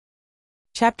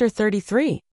Chapter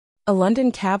 33. A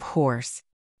London Cab Horse.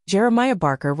 Jeremiah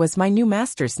Barker was my new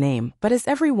master's name, but as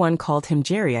everyone called him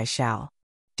Jerry, I shall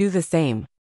do the same.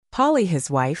 Polly,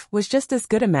 his wife, was just as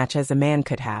good a match as a man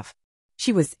could have.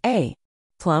 She was a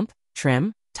plump,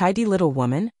 trim, tidy little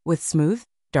woman, with smooth,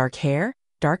 dark hair,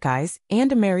 dark eyes,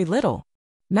 and a merry little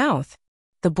mouth.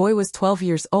 The boy was 12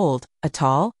 years old, a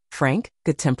tall, frank,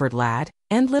 good-tempered lad,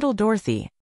 and little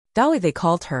Dorothy, Dolly they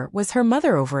called her, was her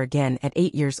mother over again at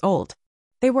 8 years old.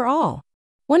 They were all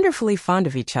wonderfully fond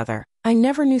of each other. I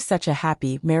never knew such a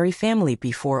happy, merry family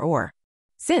before or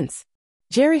since.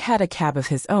 Jerry had a cab of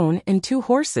his own and 2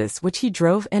 horses which he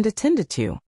drove and attended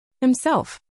to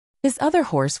himself. His other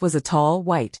horse was a tall,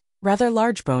 white, rather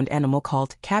large-boned animal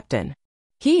called Captain.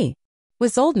 He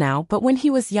was old now, but when he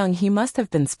was young he must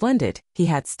have been splendid. He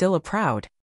had still a proud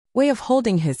way of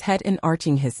holding his head and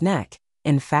arching his neck.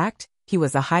 In fact, he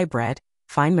was a high-bred,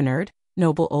 fine-mannered,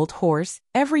 noble old horse,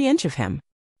 every inch of him.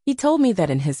 He told me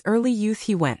that in his early youth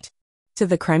he went to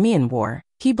the Crimean War.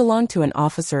 He belonged to an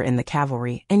officer in the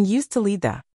cavalry and used to lead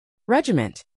the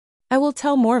regiment. I will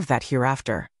tell more of that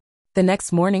hereafter. The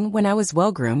next morning, when I was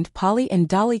well-groomed, Polly and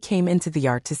Dolly came into the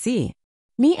yard to see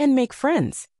me and make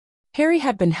friends. Harry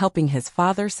had been helping his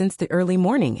father since the early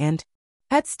morning and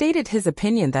had stated his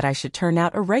opinion that I should turn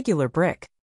out a regular brick.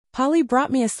 Polly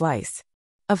brought me a slice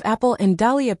of apple and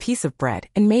Dolly a piece of bread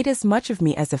and made as much of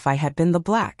me as if I had been the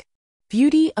black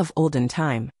beauty of olden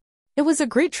time. It was a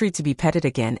great treat to be petted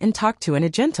again and talked to in a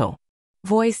gentle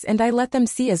voice, and I let them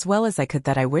see as well as I could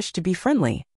that I wished to be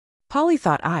friendly. Polly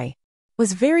thought I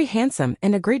was very handsome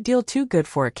and a great deal too good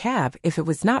for a cab if it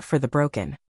was not for the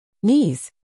broken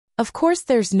knees. Of course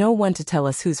there's no one to tell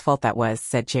us whose fault that was,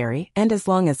 said Jerry, and as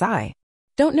long as I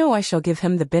don't know I shall give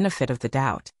him the benefit of the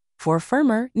doubt. For a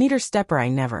firmer, neater stepper I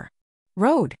never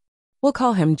rode. We'll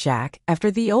call him Jack,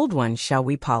 after the old one, shall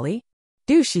we, Polly?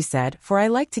 Do, she said, for I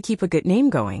like to keep a good name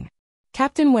going.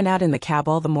 Captain went out in the cab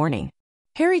all the morning.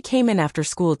 Harry came in after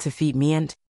school to feed me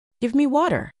and give me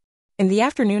water. In the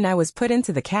afternoon I was put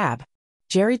into the cab.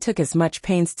 Jerry took as much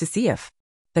pains to see if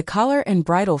the collar and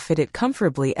bridle fitted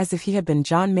comfortably as if he had been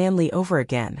John Manley over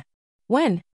again.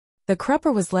 When the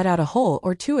crupper was let out a hole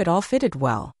or two, it all fitted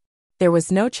well. There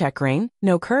was no check rein,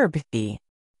 no curb,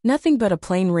 nothing but a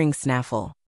plain ring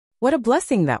snaffle. What a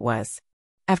blessing that was!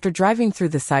 After driving through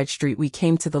the side street we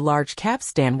came to the large cab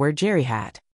stand where Jerry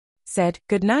had said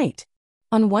good night.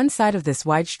 On one side of this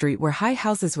wide street were high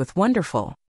houses with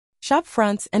wonderful shop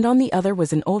fronts, and on the other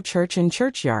was an old church and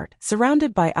churchyard,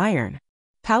 surrounded by iron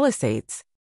palisades.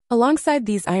 Alongside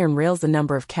these iron rails a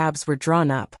number of cabs were drawn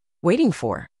up, waiting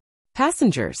for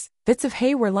passengers. Bits of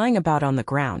hay were lying about on the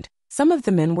ground. Some of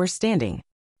the men were standing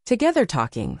together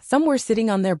talking, some were sitting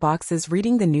on their boxes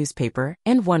reading the newspaper,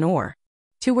 and 1 or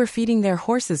 2 were feeding their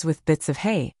horses with bits of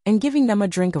hay and giving them a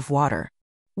drink of water.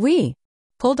 We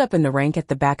pulled up in the rank at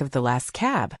the back of the last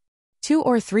cab. 2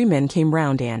 or 3 men came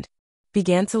round and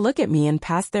began to look at me and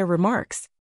pass their remarks.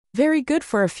 Very good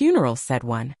for a funeral, said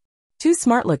one. Too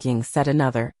smart-looking, said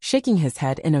another, shaking his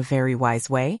head in a very wise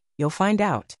way. You'll find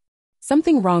out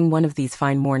something wrong one of these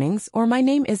fine mornings, or my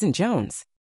name isn't Jones.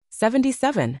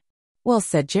 77. Well,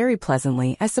 said Jerry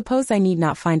pleasantly, I suppose I need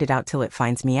not find it out till it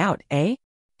finds me out, eh?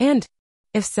 And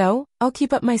if so, I'll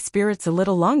keep up my spirits a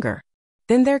little longer.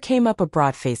 Then there came up a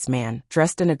broad-faced man,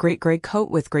 dressed in a great gray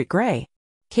coat with great gray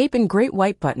cape and great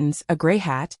white buttons, a gray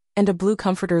hat, and a blue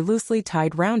comforter loosely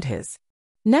tied round his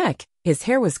neck. His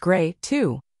hair was gray,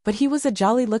 too, but he was a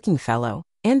jolly-looking fellow,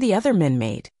 and the other men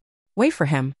made way for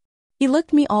him. He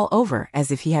looked me all over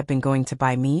as if he had been going to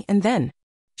buy me, and then,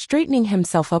 straightening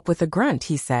himself up with a grunt,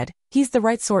 he said, He's the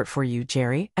right sort for you,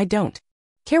 Jerry. I don't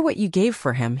care what you gave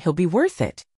for him, he'll be worth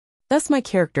it. Thus my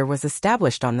character was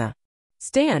established on the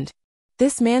stand.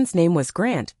 This man's name was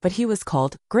Grant, but he was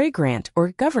called Grey Grant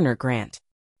or Governor Grant.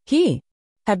 He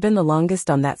had been the longest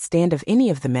on that stand of any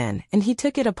of the men, and he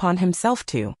took it upon himself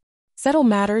to settle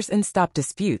matters and stop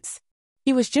disputes.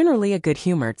 He was generally a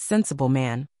good-humored, sensible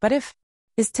man, but if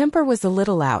his temper was a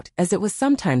little out, as it was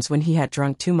sometimes when he had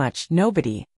drunk too much,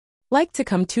 nobody liked to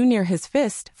come too near his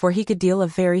fist, for he could deal a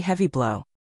very heavy blow.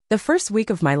 The first week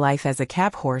of my life as a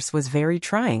cab horse was very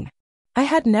trying. I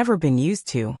had never been used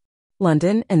to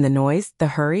London, and the noise, the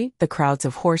hurry, the crowds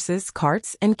of horses,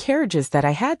 carts, and carriages that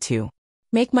I had to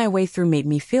make my way through made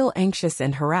me feel anxious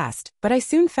and harassed, but I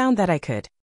soon found that I could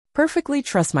perfectly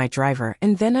trust my driver,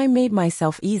 and then I made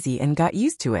myself easy and got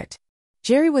used to it.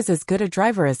 Jerry was as good a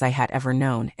driver as I had ever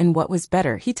known, and what was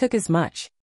better, he took as much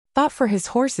thought for his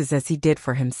horses as he did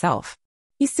for himself.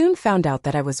 He soon found out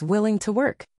that I was willing to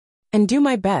work and do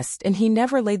my best, and he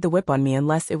never laid the whip on me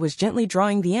unless it was gently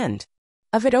drawing the end.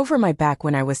 of it over my back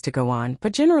when I was to go on,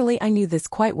 but generally I knew this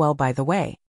quite well by the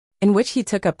way in which he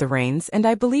took up the reins, and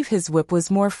I believe his whip was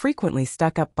more frequently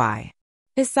stuck up by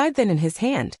his side than in his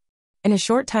hand. In a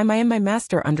short time I and my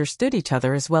master understood each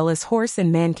other as well as horse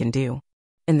and man can do.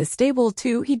 In the stable,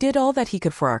 too, he did all that he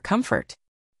could for our comfort.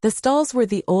 The stalls were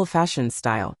the old-fashioned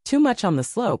style, too much on the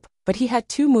slope, but he had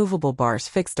 2 movable bars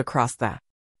fixed across the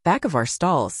back of our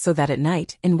stalls so that at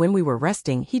night, and when we were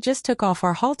resting, he just took off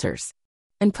our halters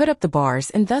and put up the bars,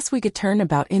 and thus we could turn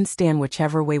about and stand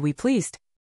whichever way we pleased,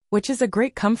 which is a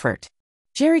great comfort.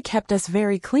 Jerry kept us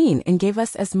very clean and gave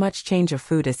us as much change of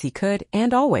food as he could,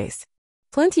 and always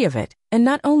plenty of it, and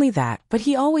not only that, but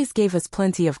he always gave us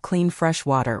plenty of clean fresh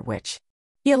water which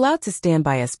he allowed to stand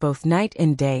by us both night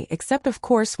and day, except of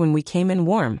course when we came in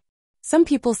warm. Some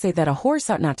people say that a horse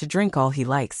ought not to drink all he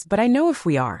likes, but I know if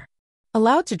we are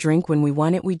allowed to drink when we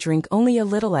want it, we drink only a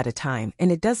little at a time,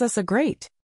 and it does us a great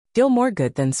deal more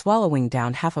good than swallowing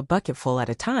down half a bucketful at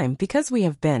a time, because we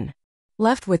have been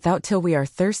left without till we are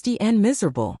thirsty and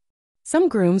miserable. Some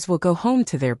grooms will go home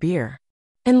to their beer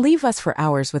and leave us for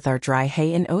hours with our dry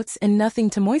hay and oats and nothing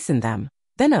to moisten them.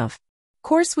 Then of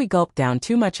course we gulp down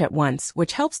too much at once,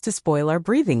 which helps to spoil our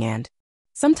breathing and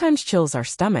sometimes chills our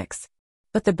stomachs.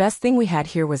 But the best thing we had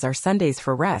here was our Sundays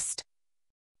for rest.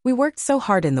 We worked so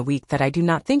hard in the week that I do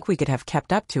not think we could have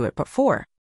kept up to it but for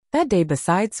that day.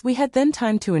 Besides, we had then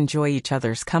time to enjoy each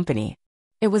other's company.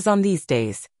 It was on these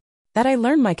days that I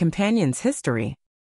learned my companion's history.